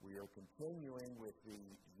are continuing with the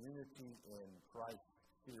Unity in Christ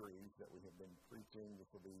series that we have been preaching. This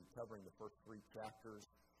will be covering the first 3 chapters.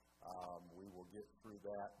 We will get through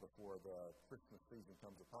that before the Christmas season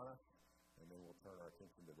comes upon us, and then we'll turn our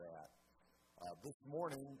attention to that. This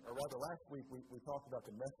morning, or rather last week, we talked about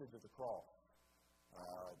the message of the cross.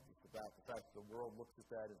 Just about the fact that the world looks at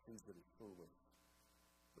that and sees that it's foolish.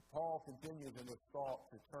 But Paul continues in this thought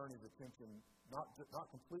to turn his attention not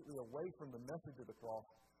completely away from the message of the cross.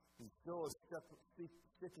 He still is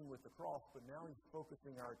sticking with the cross, but now he's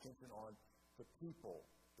focusing our attention on the people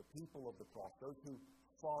of the cross, those who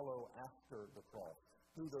follow after the cross,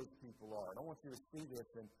 who those people are. And I want you to see this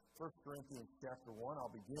in 1 Corinthians chapter 1.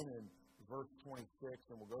 I'll begin in verse 26,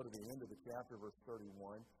 and we'll go to the end of the chapter, verse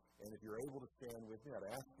 31. And if you're able to stand with me,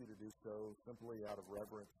 I'd ask you to do so simply out of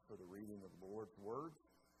reverence for the reading of the Lord's words.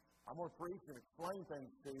 I'm going to preach and explain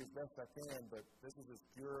things to you as best I can, but this is as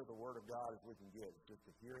pure the Word of God as we can get, just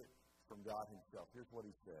to hear it from God Himself. Here's what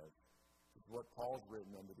He says. This is what Paul's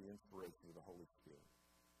written under the inspiration of the Holy Spirit.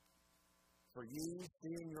 For ye,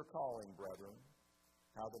 seeing your calling, brethren,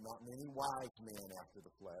 how that not many wise men after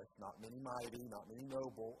the flesh, not many mighty, not many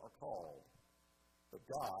noble are called, but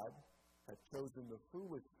God hath chosen the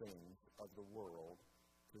foolish things of the world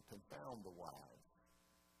to confound the wise.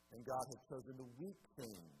 And God hath chosen the weak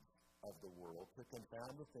things of the world to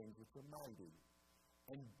confound the things which are mighty,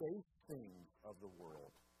 and base things of the world,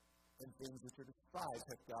 and things which are despised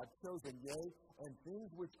hath God chosen, yea, and things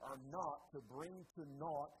which are not, to bring to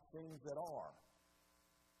naught things that are,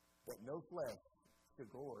 that no flesh should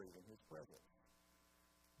glory in His presence.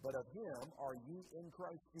 But of Him are ye in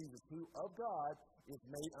Christ Jesus, who of God is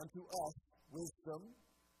made unto us wisdom,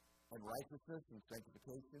 and righteousness, and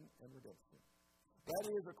sanctification, and redemption.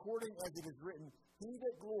 That is, according as it is written, He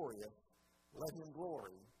that glorieth, let him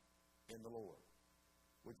glory in the Lord.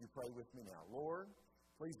 Would you pray with me now? Lord,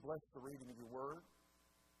 please bless the reading of your word.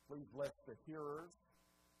 Please bless the hearers.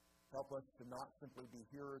 Help us to not simply be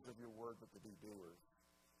hearers of your word, but to be doers.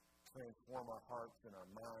 Transform our hearts and our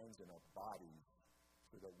minds and our bodies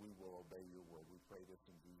so that we will obey your word. We pray this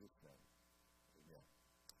in Jesus' name. Amen.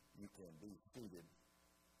 You can be seated.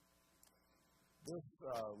 This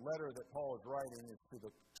letter that Paul is writing is to the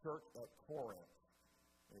church at Corinth.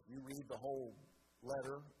 And if you read the whole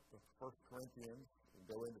letter of 1 Corinthians and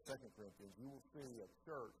go into 2 Corinthians, you will see a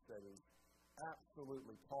church that is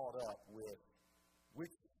absolutely caught up with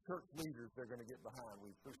which church leaders they're going to get behind. We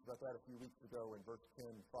preached about that a few weeks ago in verse 10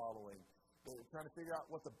 following. They were trying to figure out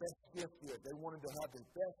what the best gift is. They wanted to have the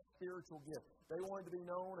best spiritual gift. They wanted to be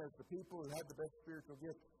known as the people who had the best spiritual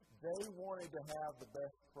gift. They wanted to have the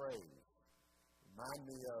best praise.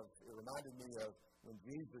 It reminded me of when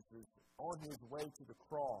Jesus is on his way to the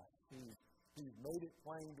cross. He's made it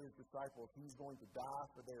plain to his disciples he's going to die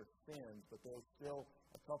for their sins, but there's still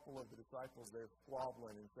a couple of the disciples there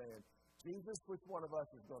squabbling and saying, Jesus, which one of us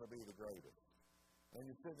is going to be the greatest? And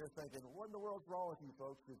you're sitting there thinking, what in the world's wrong with you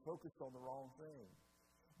folks? You're focused on the wrong thing.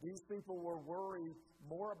 These people were worried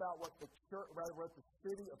more about what the church, rather what the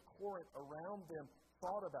city of Corinth around them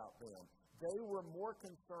thought about them. They were more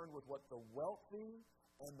concerned with what the wealthy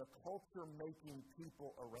and the culture-making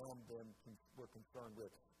people around them were concerned with.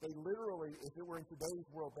 They literally, if it were in today's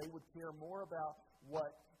world, they would care more about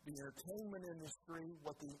what the entertainment industry,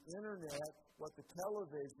 what the internet, what the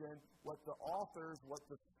television, what the authors, what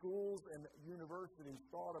the schools and universities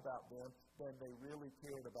thought about them than they really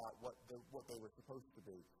cared about what they were supposed to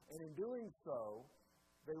be. And in doing so,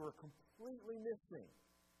 they were completely missing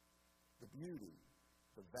the beauty,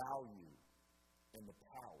 the value, and the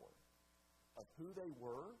power of who they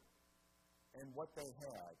were and what they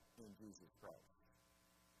had in Jesus Christ.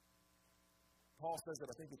 Paul says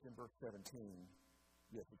that, I think it's in verse 17.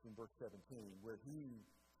 Yes, it's in verse 17, where he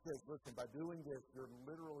says, listen, by doing this, you're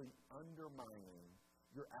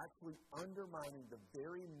actually undermining the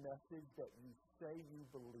very message that you say you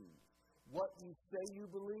believe. What you say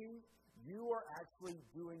you believe, you are actually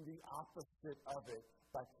doing the opposite of it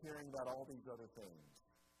by caring about all these other things.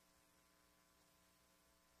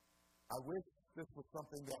 I wish this was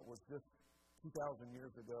something that was just 2,000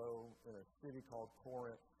 years ago in a city called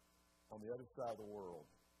Corinth on the other side of the world.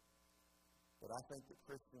 But I think that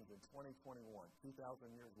Christians in 2021, 2,000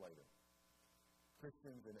 years later,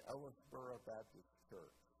 Christians in Ellisboro Baptist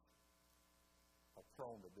Church are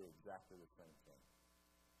prone to do exactly the same thing.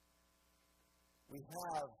 We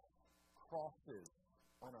have crosses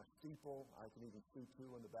on our steeple. I can even see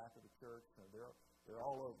 2 in the back of the church. And they're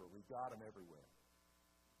all over. We've got them everywhere.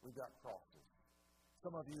 We've got crosses.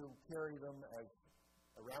 Some of you carry them as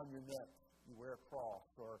around your neck. You wear a cross,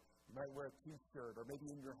 or you might wear a T-shirt, or maybe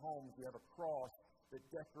in your homes you have a cross that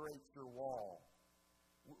decorates your wall.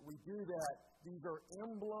 We do that. These are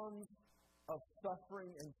emblems of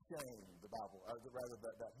suffering and shame, the Bible,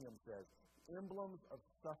 that hymn says. Emblems of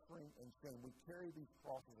suffering and shame. We carry these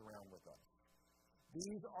crosses around with us.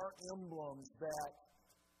 These are emblems that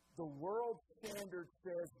the world standard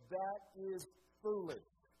says that is foolish,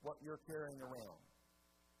 what you're carrying around.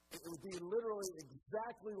 It would be literally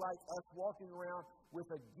exactly like us walking around with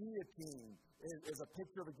a guillotine, as a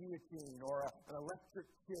picture of a guillotine, or an electric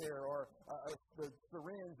chair, or the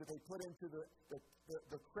syringe that they put into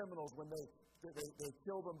the criminals when they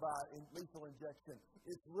kill them by lethal injection.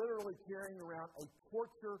 It's literally carrying around a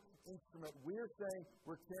torture instrument. We're saying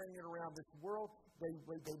we're carrying it around. This world, they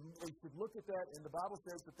should look at that, and the Bible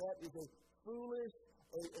says that is a foolish,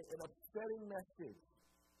 an upsetting message.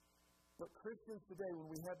 But Christians today,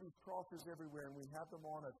 when we have these crosses everywhere and we have them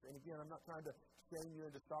on us, and again, I'm not trying to shame you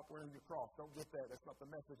into stop wearing your cross. Don't get that. That's not the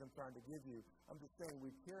message I'm trying to give you. I'm just saying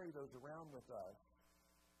we carry those around with us.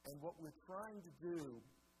 And what we're trying to do,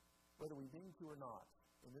 whether we mean to or not,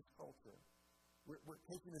 in this culture, we're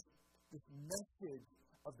taking this message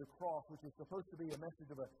of the cross, which is supposed to be a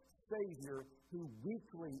message of a Savior who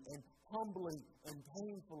weakly and humbly and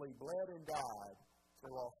painfully bled and died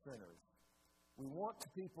for lost sinners. We want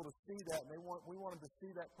people to see that, and we want them to see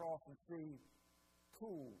that cross and see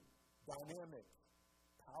cool, dynamic,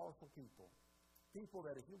 powerful people. People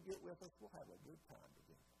that if you get with us, we'll have a good time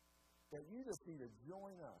together. That you just need to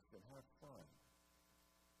join us and have fun.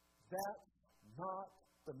 That's not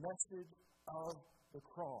the message of the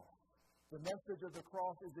cross. The message of the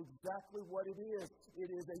cross is exactly what it is. It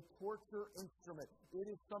is a torture instrument. It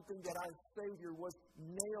is something that our Savior was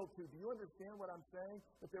nailed to. Do you understand what I'm saying?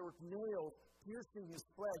 That there were nails piercing his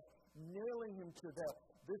flesh, nailing him to that.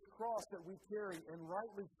 This cross that we carry, and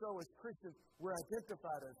rightly so as Christians, we're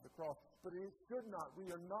identified as the cross. But it should not. We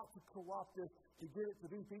are not to co-opt this to get it to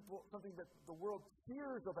be something that the world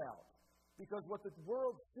hears about. Because what the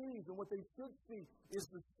world sees and what they should see is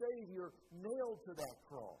the Savior nailed to that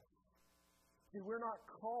cross. See, we're not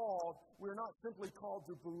simply called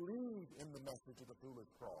to believe in the message of the foolish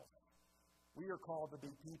cross. We are called to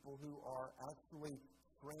be people who are actually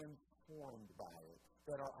transformed by it,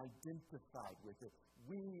 that are identified with it.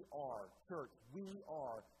 We are church. We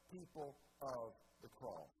are people of the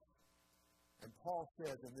cross. And Paul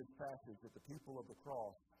says in this passage that the people of the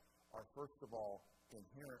cross are, first of all,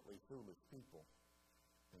 inherently foolish people.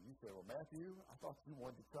 And you say, well, Matthew, I thought you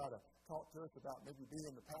wanted to try to talk to us about maybe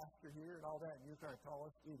being the pastor here and all that, and you're trying to call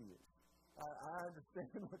us idiots. I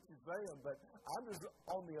understand what you're saying, but I'm just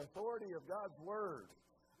on the authority of God's Word.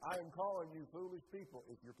 I am calling you foolish people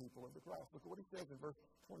if you're people of the cross. Look at what he says in verse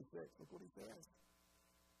 26. Look what he says.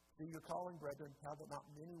 See, you're calling, brethren, how that not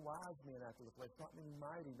many wise men after the flesh, not many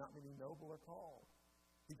mighty, not many noble are called.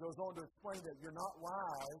 He goes on to explain that you're not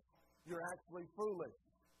wise, you're actually foolish.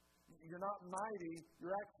 You're not mighty,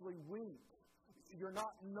 you're actually weak. You're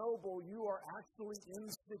not noble, you are actually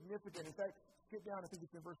insignificant. In fact, skip down, I think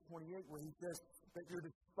it's in verse 28, where he says that you're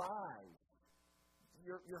despised.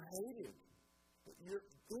 You're hated. You're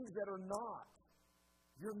things that are not.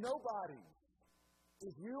 You're nobody.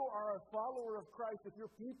 If you are a follower of Christ, if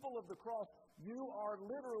you're people of the cross, you are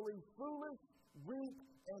literally foolish, weak,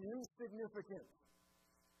 and insignificant.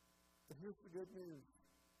 But here's the good news.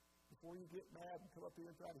 Before you get mad and come up here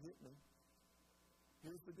and try to hit me,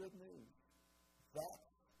 here's the good news. That's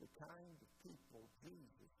the kind of people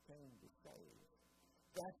Jesus came to save.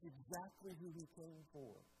 That's exactly who he came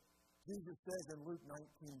for. Jesus says in Luke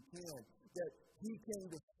 19:10 that he came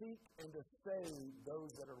to seek and to save those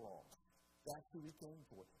that are lost. That's who he came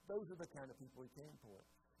for. Those are the kind of people he came for.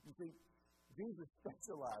 You see, Jesus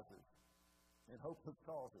specializes in hopeless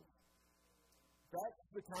causes. That's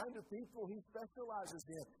the kind of people he specializes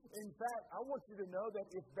in. In fact, I want you to know that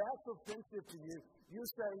if that's offensive to you, you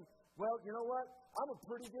say, well, you know what? I'm a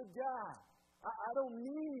pretty good guy. I don't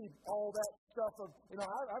need all that stuff of,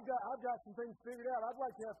 I've got some things figured out. I'd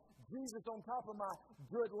like to have Jesus on top of my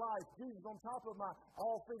good life, Jesus on top of my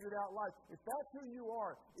all figured out life. If that's who you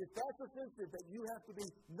are, if that's offensive that you have to be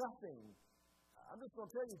nothing, I'm just going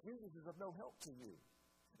to tell you, Jesus is of no help to you.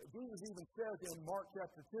 Jesus even says in Mark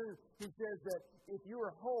chapter 2, he says that if you are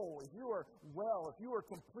whole, if you are well, if you are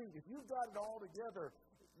complete, if you've got it all together,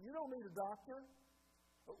 you don't need a doctor.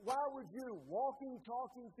 Why would you, walking,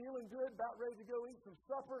 talking, feeling good, about ready to go eat some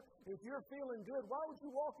supper, if you're feeling good, why would you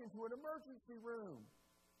walk into an emergency room?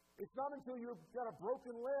 It's not until you've got a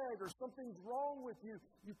broken leg or something's wrong with you,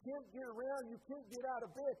 you can't get around, you can't get out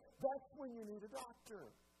of bed, that's when you need a doctor.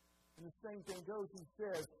 And the same thing goes, he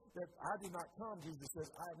says that I did not come, Jesus says,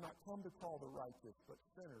 I have not come to call the righteous, but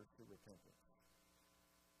sinners to repentance.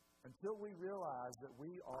 Until we realize that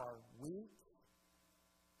we are weak,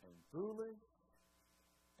 and foolish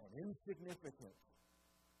and insignificant.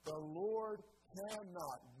 The Lord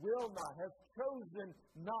cannot, will not, has chosen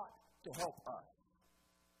not to help us.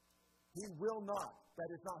 He will not. That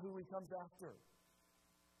is not who He comes after.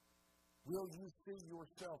 Will you see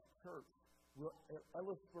yourself, church?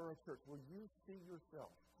 Ellisboro Church, will you see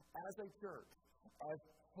yourself as a church as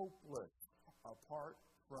hopeless apart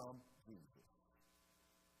from Jesus?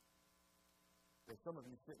 There's some of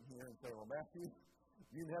you sitting here and say, well, Matthew,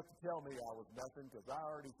 you didn't have to tell me I was nothing because I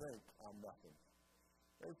already think I'm nothing.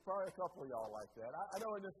 There's probably a couple of y'all like that. I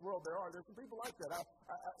know in this world there's some people like that.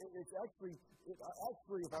 If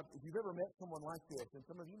you've ever met someone like this, and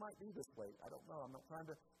some of you might be this way, I don't know. I'm not trying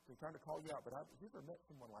to call you out, but if you've ever met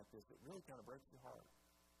someone like this, it really kind of breaks your heart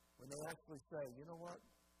when they actually say, you know what,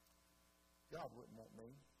 God wouldn't want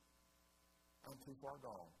me. I'm too far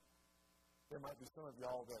gone. There might be some of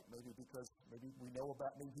y'all that maybe we know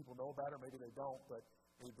about, maybe people know about it, maybe they don't, but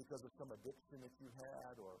maybe because of some addiction that you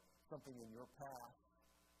had or something in your past,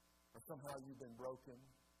 or somehow you've been broken,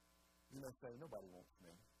 you may say, nobody wants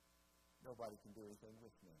me. Nobody can do anything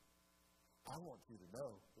with me. I want you to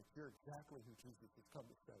know that you're exactly who Jesus has come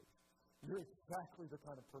to save. You're exactly the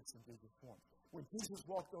kind of person Jesus wants. When Jesus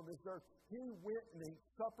walked on this earth, He went and He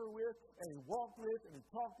supper with, and He walked with, and He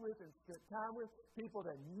talked with, and spent time with people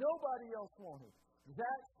that nobody else wanted.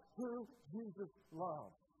 That's who Jesus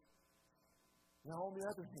loves. Now, on the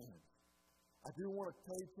other hand, I do want to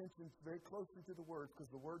pay attention very closely to the words,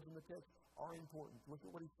 because the words in the text are important. Look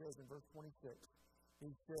at what He says in verse 26.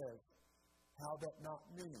 He says, how that not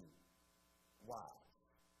many wise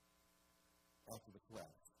after the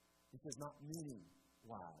flesh. He says, not many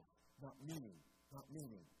wise. Not many, not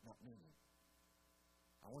many, not many.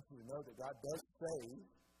 I want you to know that God does save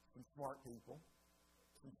some smart people,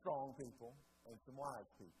 some strong people, and some wise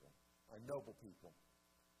people, and noble people.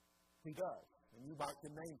 He does. And you might can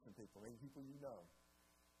name some people, maybe people you know.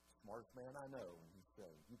 Smartest man I know, and He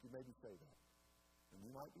says, you could maybe say that. And you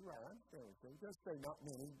might be right. I understand what He's saying. He does say not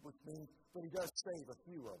many, which means, but He does save a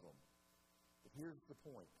few of them. But here's the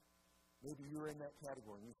point. Maybe you're in that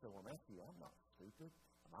category, and you say, well, Matthew, I'm not stupid.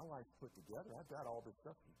 My life's put together. I've got all this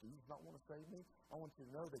stuff. Does Jesus not want to save me? I want you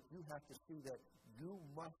to know that you have to see that you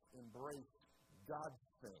must embrace God's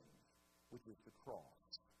thing, which is the cross.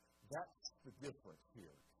 That's the difference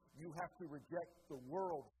here. You have to reject the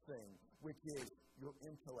world's thing, which is your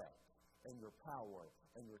intellect and your power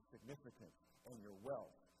and your significance and your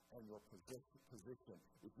wealth and your position.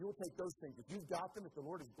 If you'll take those things, if you've got them, if the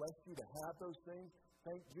Lord has blessed you to have those things,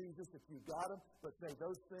 thank Jesus if you've got them, but say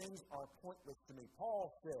those things are pointless to me.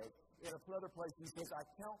 Paul says in another place, he says, I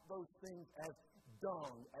count those things as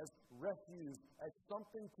dung, as refuse, as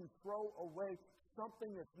something to throw away,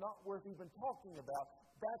 something that's not worth even talking about.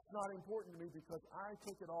 That's not important to me because I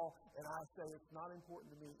take it all and I say it's not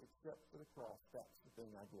important to me except for the cross. That's the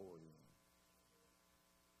thing I glory in.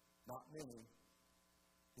 Not many,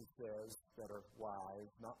 he says, that are wise.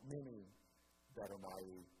 Not many that are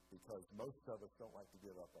naive, because most of us don't like to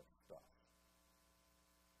give up our stuff.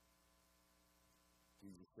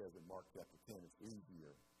 Jesus says in Mark chapter 10, it's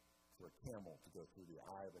easier for a camel to go through the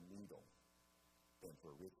eye of a needle than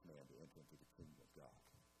for a rich man to enter into the kingdom of God.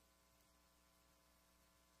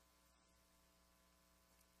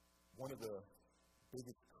 One of the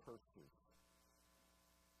biggest curses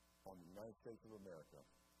on the United States of America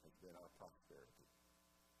has been our prosperity.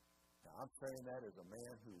 Now, I'm saying that as a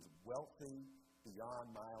man who's wealthy beyond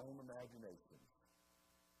my own imagination.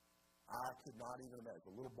 I could not even imagine. As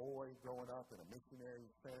a little boy growing up in a missionary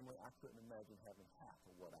family, I couldn't imagine having half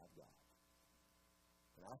of what I've got.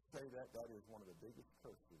 And I say that is one of the biggest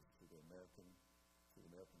curses to the American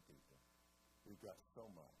people. We've got so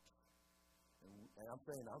much. And I'm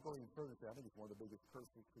saying, I'll go even further and say, I think it's one of the biggest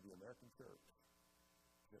curses to the American church.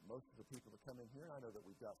 That most of the people that come in here, and I know that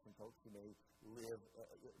we've got some folks who may live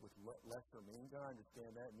with lesser means. I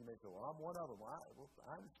understand that. And you may say, well, I'm one of them. Well,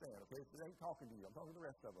 I understand. Okay, so they ain't talking to you. I'm talking to the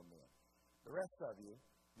rest of them then. The rest of you,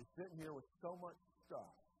 you're sitting here with so much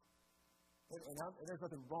stuff. And there's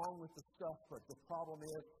nothing wrong with the stuff, but the problem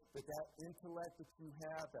is that intellect that you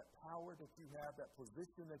have, that power that you have, that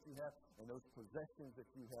position that you have, and those possessions that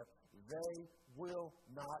you have, they will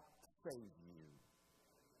not save you.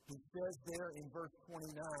 He says there in verse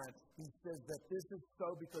 29, he says that this is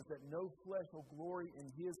so because that no flesh will glory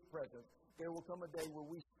in His presence. There will come a day where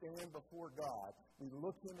we stand before God, we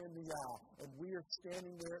look Him in the eye, and we are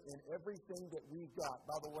standing there in everything that we've got.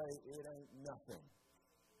 By the way, it ain't nothing.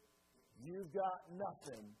 You've got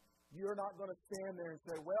nothing. You're not going to stand there and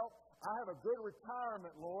say, well, I have a good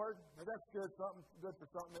retirement, Lord. Now, that's good for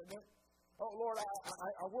something, isn't it? Oh, Lord,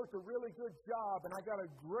 I worked a really good job and I got a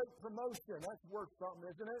great promotion. That's worth something,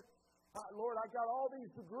 isn't it? Lord, I got all these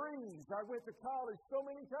degrees. I went to college so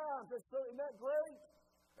many times. Isn't that great?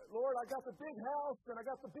 Lord, I got the big house, and I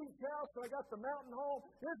got the beach house, and I got the mountain home.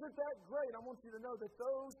 Isn't that great? I want you to know that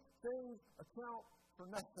those things account for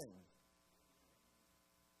nothing.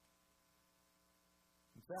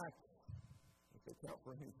 In fact, if they count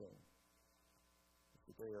for anything, it's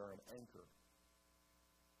that they are an anchor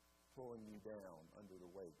pulling you down under the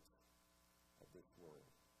weight of this world,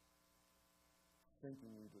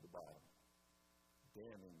 sinking you to the bottom,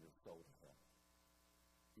 damning your soul to hell.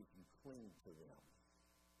 If you cling to them,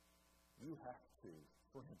 you have to,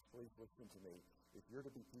 friends, please listen to me. If you're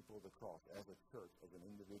to be people of the cross, as a church, as an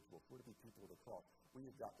individual, if we're to be people of the cross, we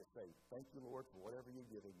have got to say, thank you, Lord, for whatever you're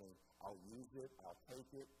giving me. I'll use it. I'll take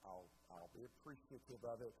it. I'll be appreciative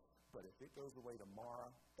of it. But if it goes away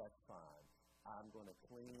tomorrow, that's fine. I'm going to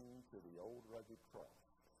cling to the old rugged cross.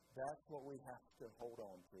 That's what we have to hold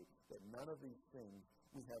on to, that none of these things,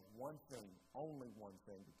 we have one thing, only one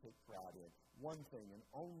thing to take pride in, one thing and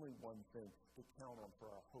only one thing to count on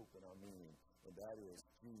for our hope and our meaning, and that is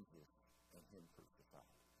Jesus and Him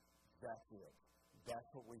crucified. That's it.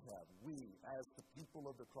 That's what we have. We, as the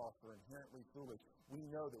people of the cross, are inherently foolish. We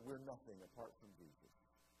know that we're nothing apart from Jesus.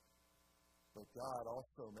 But God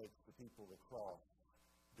also makes the people of the cross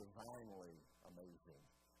divinely amazing.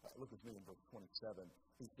 Look with me in verse 27.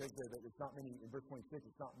 He says there that it's not many, in verse 26,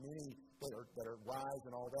 it's not many that are wise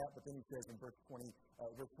and all that, but then he says in verse 27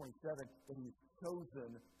 that He's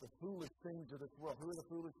chosen the foolish things of this world. Who are the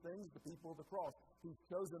foolish things? The people of the cross. He's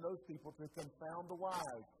chosen those people to confound the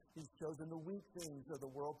wise. He's chosen the weak things of the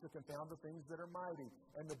world to confound the things that are mighty,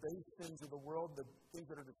 and the base things of the world, the things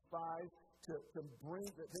that are despised, to bring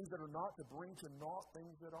the things that are not, to bring to naught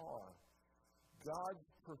things that are. God's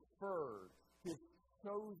preferred, His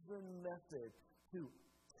chosen method to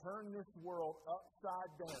turn this world upside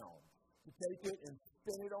down, to take it and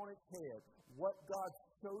spin it on its head. What God's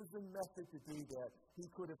chosen method to do that, He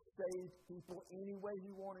could have saved people any way He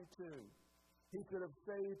wanted to. He could have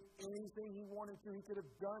saved anything He wanted to. He could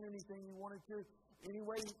have done anything He wanted to. Any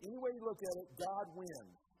way you look at it, God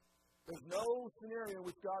wins. There's no scenario in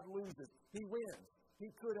which God loses. He wins. He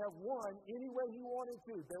could have won any way He wanted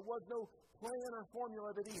to. There was no plan or formula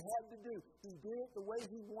that He had to do. He did it the way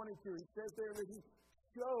He wanted to. He says there that He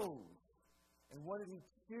chose. And what did He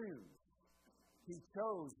choose? He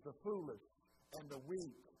chose the foolish and the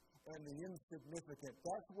weak and the insignificant.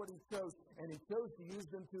 That's what He chose. And He chose to use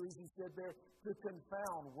them to, as He said there, to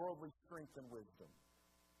confound worldly strength and wisdom.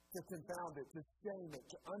 To confound it, to shame it,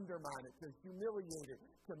 to undermine it, to humiliate it,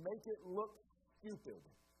 to make it look stupid.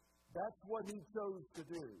 That's what He chose to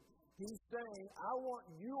do. He's saying, I want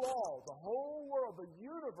you all, the whole world, the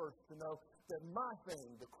universe, to know that my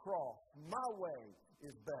thing, the cross, my way,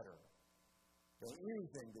 is better than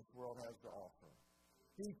anything this world has to offer.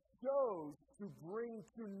 He chose to bring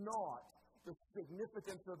to naught the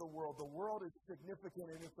significance of the world. The world is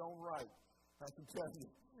significant in its own right. I can tell you,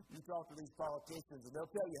 you talk to these politicians, and they'll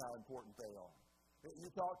tell you how important they are. You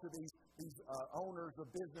talk to these owners of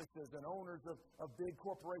businesses and owners of big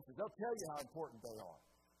corporations, they'll tell you how important they are.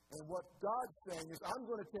 And what God's saying is, I'm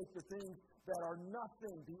going to take the things that are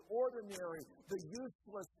nothing, the ordinary, the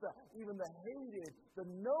useless, even the hated, the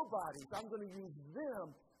nobodies. I'm going to use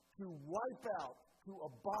them to wipe out, to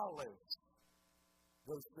abolish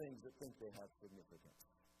those things that think they have significance.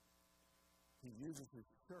 He uses His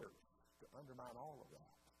church to undermine all of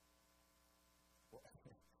that. Well,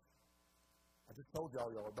 I just told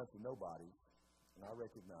y'all are a bunch of nobodies, and I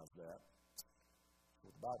recognize that. That's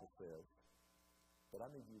what the Bible says. But I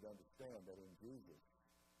need you to understand that in Jesus,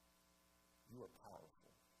 you are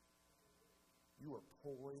powerful. You are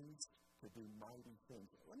poised to do mighty things.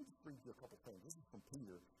 Let me just read you a couple things. This is from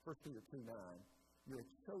Peter, 1 Peter 2:9. You're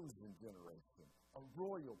a chosen generation, a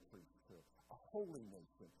royal priesthood, a holy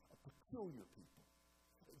nation, a peculiar people.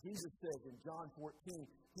 Jesus says in John 14,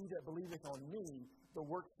 He that believeth on me, the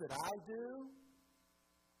works that I do,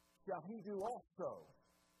 shall he do also.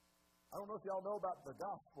 I don't know if y'all know about the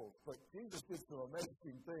Gospels, but Jesus did some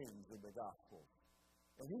amazing things in the Gospels.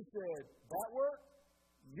 And He said, that work,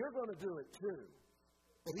 you're going to do it too.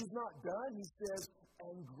 But He's not done. He says,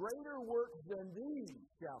 and greater works than these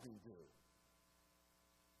shall He do.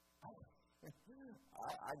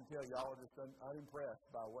 I can tell y'all just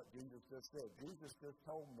unimpressed by what Jesus just said. Jesus just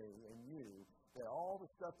told me and you that all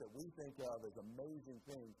the stuff that we think of as amazing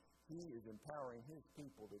things, He is empowering His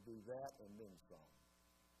people to do that and then some.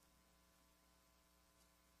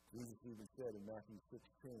 Jesus even said in Matthew 16,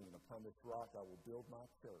 upon this rock I will build my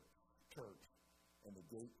church, and the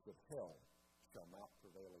gates of hell shall not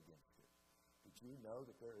prevail against it. you know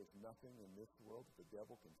that there is nothing in this world that the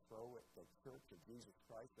devil can throw at the church of Jesus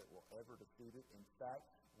Christ that will ever defeat it. In fact,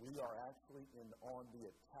 we are actually on the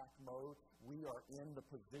attack mode. We are in the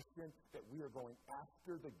position that we are going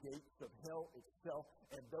after the gates of hell itself,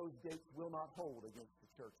 and those gates will not hold against the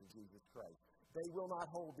church of Jesus Christ. They will not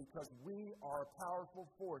hold because we are a powerful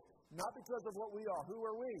force, not because of what we are. Who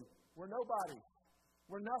are we? We're nobody.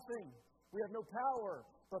 We're nothing. We have no power,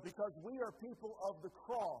 but because we are people of the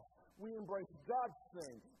cross, we embrace God's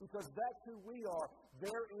thing because that's who we are.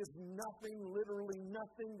 There is nothing, literally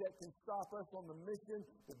nothing, that can stop us on the mission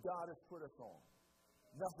that God has put us on.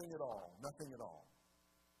 Nothing at all. Nothing at all.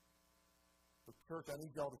 But church, I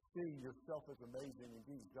need y'all to see yourself as amazing in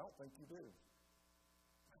Jesus. I don't think you do.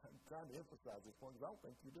 I'm trying to emphasize this point because I don't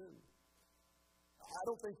think you do. I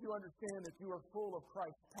don't think you understand that you are full of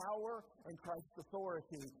Christ's power and Christ's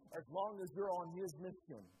authority as long as you're on His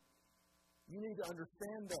mission. You need to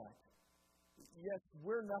understand that. Yes,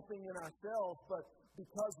 we're nothing in ourselves, but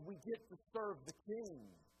because we get to serve the King,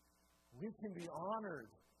 we can be honored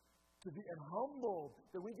and humbled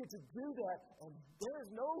that we get to do that, and there's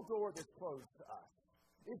no door that's closed to us.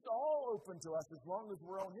 It's all open to us as long as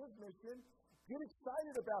we're on His mission. Get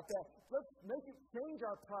excited about that. Let's make it change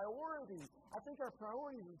our priorities. I think our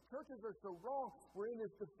priorities as churches are so wrong. We're in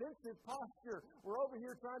this defensive posture. We're over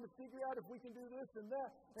here trying to figure out if we can do this and that.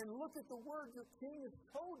 And look at the word. Your King has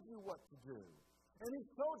told you what to do. And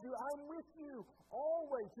He's told you, I'm with you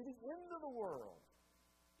always to the end of the world.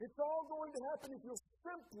 It's all going to happen if you'll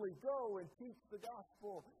simply go and teach the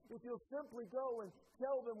gospel. If you'll simply go and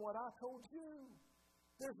tell them what I told you.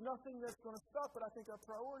 There's nothing that's going to stop it. I think our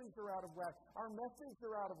priorities are out of whack. Our methods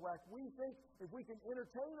are out of whack. We think if we can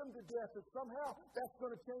entertain them to death, that somehow that's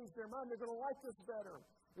going to change their mind. They're going to like us better.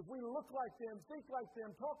 If we look like them, think like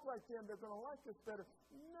them, talk like them, they're going to like us better.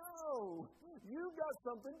 No! You've got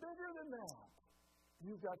something bigger than that.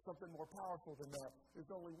 You've got something more powerful than that.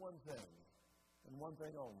 There's only one thing, and one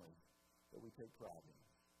thing only, that we take pride in.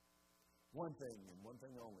 One thing and one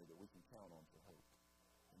thing only that we can count on for hope,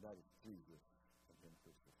 and that is Jesus. Been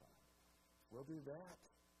crucified. We'll do that.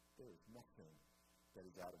 There is nothing that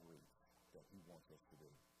is out of reach that He wants us to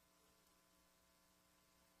do.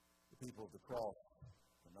 The people of the cross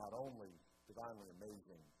are not only divinely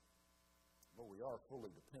amazing, but we are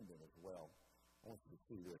fully dependent as well. I want you to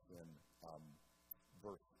see this in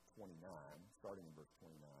verse 29, starting in verse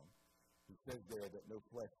 29. He says there that no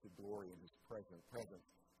flesh should glory in His presence.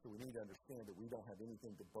 So we need to understand that we don't have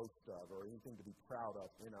anything to boast of or anything to be proud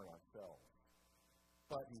of in ourselves.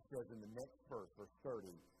 But he says in the next verse, verse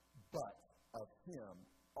 30, but of Him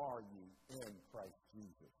are ye in Christ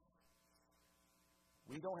Jesus.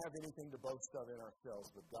 We don't have anything to boast of in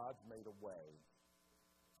ourselves, but God's made a way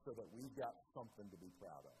so that we've got something to be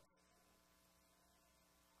proud of.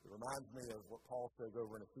 It reminds me of what Paul says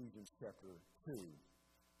over in Ephesians chapter 2.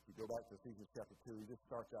 If you go back to Ephesians chapter 2, he just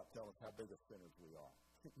starts out telling us how big of sinners we are.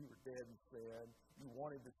 You were dead in sin. You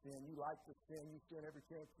wanted to sin. You like to sin. You sin every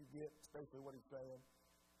chance you get. That's basically what he's saying.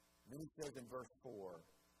 Then he says in verse 4,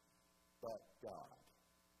 but God.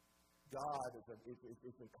 God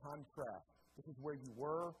is a contrast. This is where you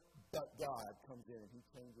were, but God comes in and He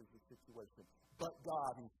changes the situation. But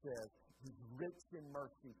God, he says, He's rich in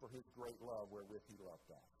mercy for His great love wherewith He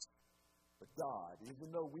loved us. But God,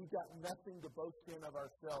 even though we've got nothing to boast in of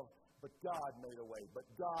ourselves, but God made a way. But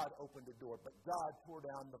God opened a door. But God tore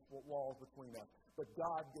down the walls between us. But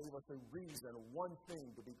God gave us a reason, one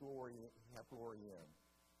thing to be have glory in.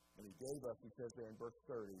 And He gave us, he says there in verse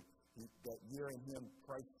 30, that year in Him,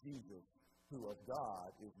 Christ Jesus, who of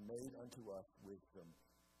God is made unto us wisdom.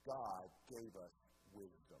 God gave us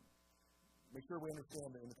wisdom. Make sure we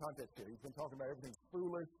understand that in the context here. He's been talking about everything's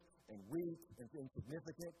foolish and weak and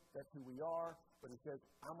insignificant. That's who we are. But He says,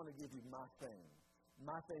 I'm going to give you my thing.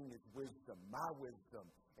 My thing is wisdom, my wisdom.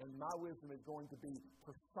 And my wisdom is going to be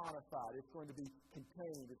personified. It's going to be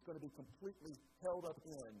contained. It's going to be completely held up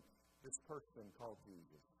in this person called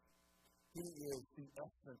Jesus. He is the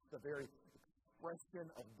essence, the very expression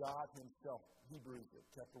of God Himself. Hebrews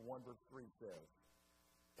chapter 1, verse 3 says.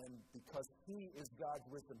 And because He is God's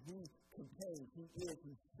wisdom, He contains,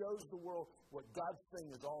 He shows the world what God's thing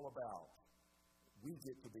is all about. We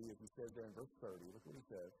get to be, as He says there in verse 30, look what He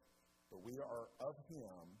says, but we are of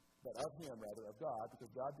God,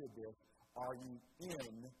 because God did this, are ye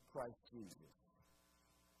in Christ Jesus.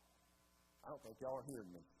 I don't think y'all are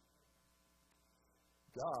hearing me.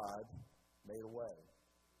 God made a way.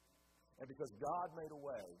 And because God made a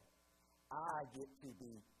way, I get to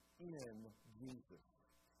be in Jesus.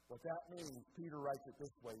 What that means, Peter writes it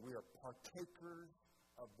this way, we are partakers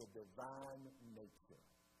of the divine nature.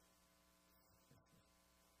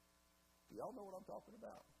 Y'all know what I'm talking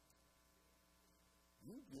about.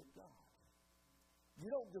 You get God. You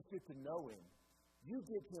don't just get to know Him. You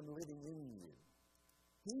get Him living in you.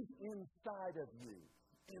 He's inside of you,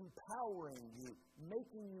 empowering you,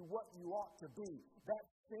 making you what you ought to be. That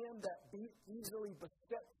sin that easily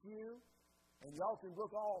besets you, and y'all can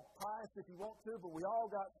look all pious if you want to, but we all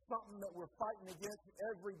got something that we're fighting against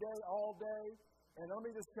every day, all day. And let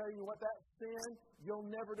me just tell you what, that sin, you'll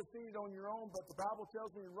never defeat it on your own, but the Bible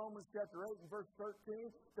tells me in Romans chapter 8 and verse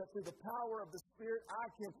 13 that through the power of the Spirit, I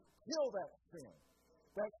can kill that sin.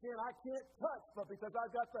 That sin I can't touch, but because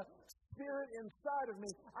I've got the Spirit inside of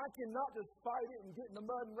me, I cannot just fight it and get in the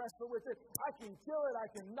mud and wrestle with it. I can kill it, I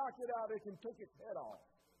can knock it out, I can take its head off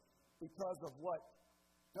because of what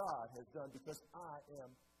God has done, because I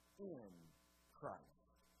am in Christ.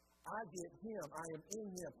 I get Him, I am in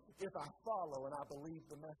Him if I follow and I believe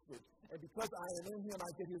the message. And because I am in Him,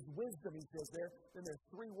 I get His wisdom, he says there. Then there's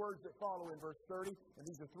three words that follow in verse 30, and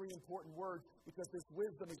these are three important words because this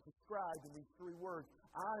wisdom is described in these three words.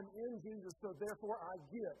 I'm in Jesus, so therefore I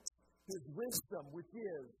get His wisdom, which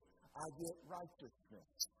is, I get righteousness.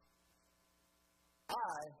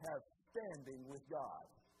 I have standing with God.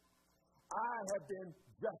 I have been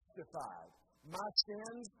justified. My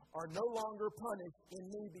sins are no longer punished in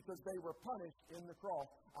me because they were punished in the cross.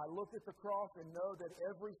 I look at the cross and know that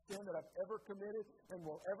every sin that I've ever committed and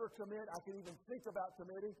will ever commit, I can even think about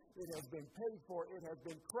committing, it has been paid for. It has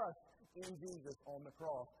been crushed in Jesus on the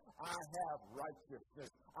cross. I have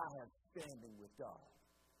righteousness. I have standing with God.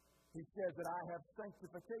 He says that I have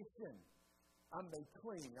sanctification. I'm made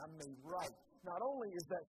clean. I'm made right. Not only is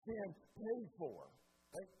that sin paid for,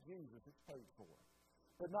 thank Jesus, it's paid for.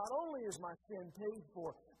 But not only is my sin paid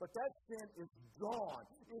for, but that sin is gone.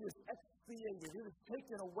 It is expiated. It is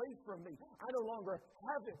taken away from me. I no longer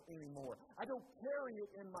have it anymore. I don't carry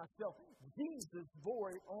it in myself. Jesus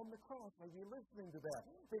bore it on the cross. Are you listening to that?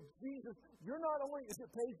 That Jesus, you're not only is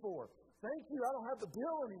it paid for. Thank you, I don't have the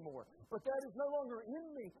bill anymore. But that is no longer in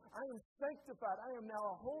me. I am sanctified. I am now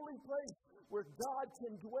a holy place where God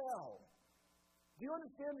can dwell. Do you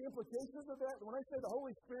understand the implications of that? When I say the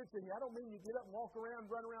Holy Spirit's in you, I don't mean you get up and walk around,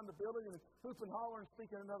 run around the building and hoop and holler and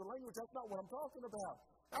speak in another language. That's not what I'm talking about.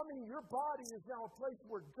 I mean your body is now a place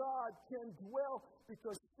where God can dwell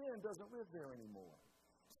because sin doesn't live there anymore.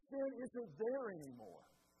 Sin isn't there anymore.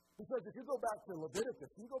 Because if you go back to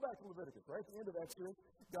Leviticus, right at the end of Exodus,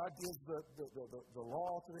 God gives the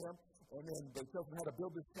law to them, and then they tell them how to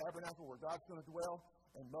build this tabernacle where God's going to dwell,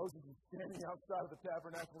 and Moses is standing outside of the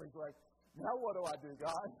tabernacle, and he's like, now what do I do,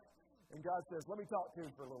 God? And God says, let me talk to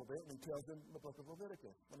him for a little bit. And he tells him in the book of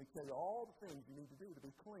Leviticus, let me tell you all the things you need to do to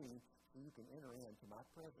be clean so you can enter into my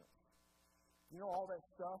presence. You know all that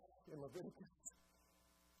stuff in Leviticus?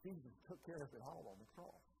 Jesus took care of it all on the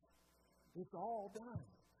cross. It's all done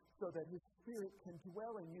so that His Spirit can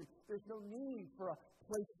dwell in you. There's no need for a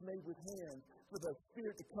place made with hands, for the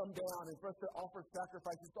Spirit to come down and for us to offer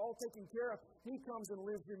sacrifices. It's all taken care of. He comes and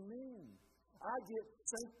lives in me. I get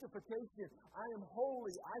sanctification. I am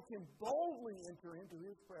holy. I can boldly enter into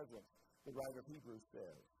His presence, the writer of Hebrews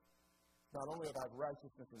says. Not only have I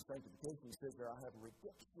righteousness and sanctification, he says there I have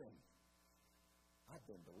redemption. I've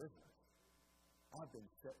been delivered. I've been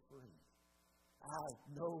set free. I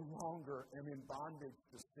no longer am in bondage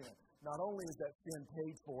to sin. Not only is that sin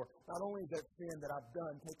paid for, not only is that sin that I've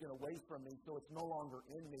done taken away from me, so it's no longer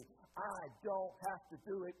in me, I don't have to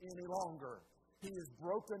do it any longer. He has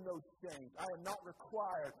broken those chains. I am not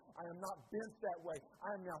required. I am not bent that way. I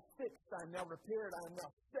am now fixed. I am now repaired. I am now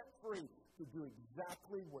set free to do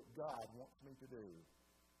exactly what God wants me to do.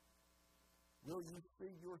 Will you see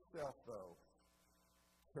yourself, though,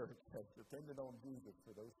 church, as dependent on Jesus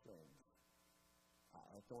for those things? I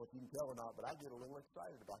don't know if you can tell or not, but I get a little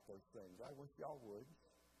excited about those things. I wish y'all would.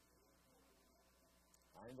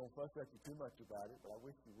 I ain't going to fuss at you too much about it, but I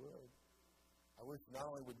wish you would. I wish not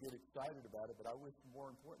only would get excited about it, but I wish more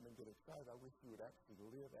important than get excited, I wish you would actually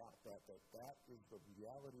live out that is the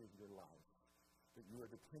reality of your life, that you are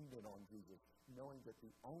dependent on Jesus, knowing that the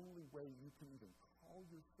only way you can even call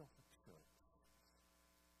yourself a church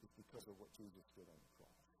is because of what Jesus did on the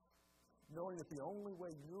cross. Knowing that the only way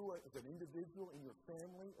you as an individual in your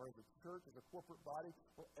family or as a church, as a corporate body,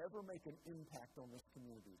 will ever make an impact on this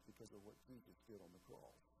community is because of what Jesus did on the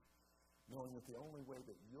cross. Knowing that the only way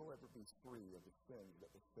that you'll ever be free of the sins that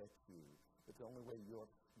beset you, that the only way your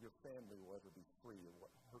family will ever be free of what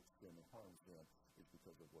hurts them and harms them is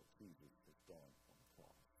because of what Jesus has done on the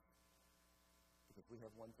cross. Because we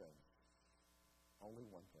have one thing, only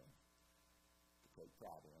one thing to take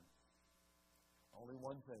pride in, only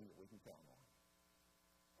one thing that we can count on,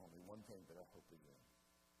 only one thing that our hope is in,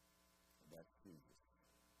 and that's Jesus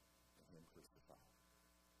and Him crucified.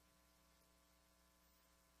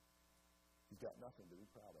 You've got nothing to be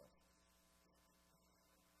proud of.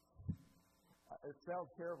 It sounds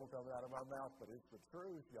terrible coming out of my mouth, but it's the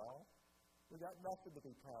truth, y'all. We got nothing to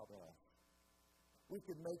be proud of. We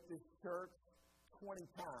could make this church 20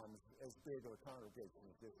 times as big of a congregation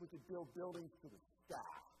as this. We could build buildings to the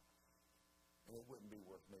sky, and it wouldn't be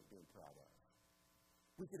worth being proud of.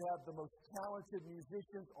 We could have the most talented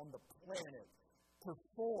musicians on the planet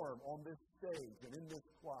perform on this stage and in this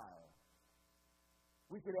choir.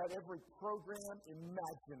 We could have every program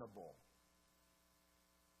imaginable.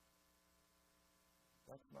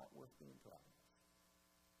 That's not worth being proud of.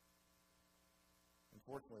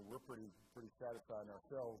 Unfortunately, we're pretty satisfied in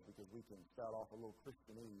ourselves because we can spout off a little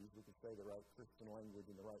Christianese. We can say the right Christian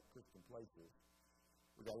language in the right Christian places.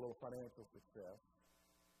 We got a little financial success.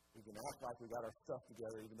 We can act like we got our stuff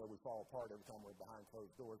together even though we fall apart every time we're behind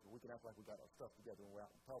closed doors, but we can act like we got our stuff together when we're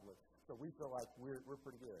out in public. So we feel like we're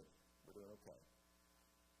pretty good. We're doing okay.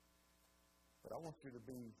 But I want you to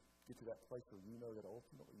get to that place where you know that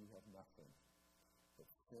ultimately you have nothing but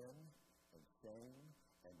sin and shame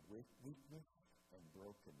and weakness and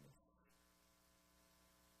brokenness.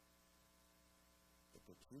 But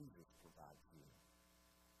that Jesus provides you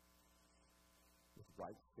with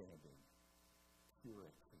right standing,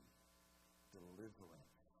 purity,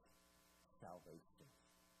 deliverance, salvation.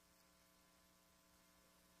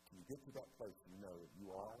 Can you get to that place you know that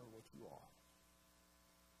you are what you are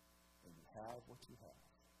and you have what you have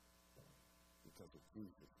because of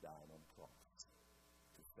Jesus dying on the cross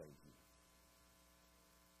to save you?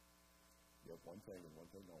 You have one thing and one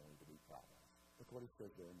thing only to be proud of. Look what it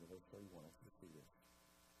says there in verse 31. I want you to see this.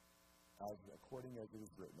 According as it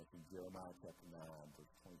is written, it's in Jeremiah chapter 9,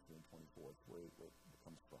 verse 23 and 24. It's where it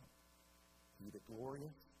comes from. He that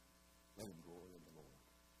glorieth, let him glory in the Lord.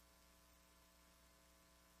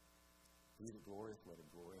 He that glorieth, let him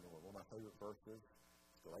glory in the Lord. One of my favorite verses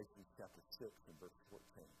is Galatians chapter 6 and verse 14.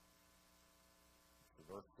 It's the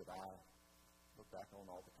verse that I look back on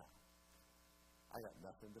all the time. I got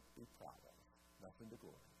nothing to be proud of, nothing to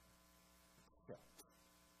glory in, except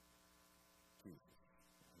Jesus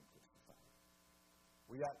and Him crucified.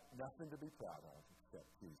 We got nothing to be proud of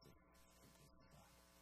except Jesus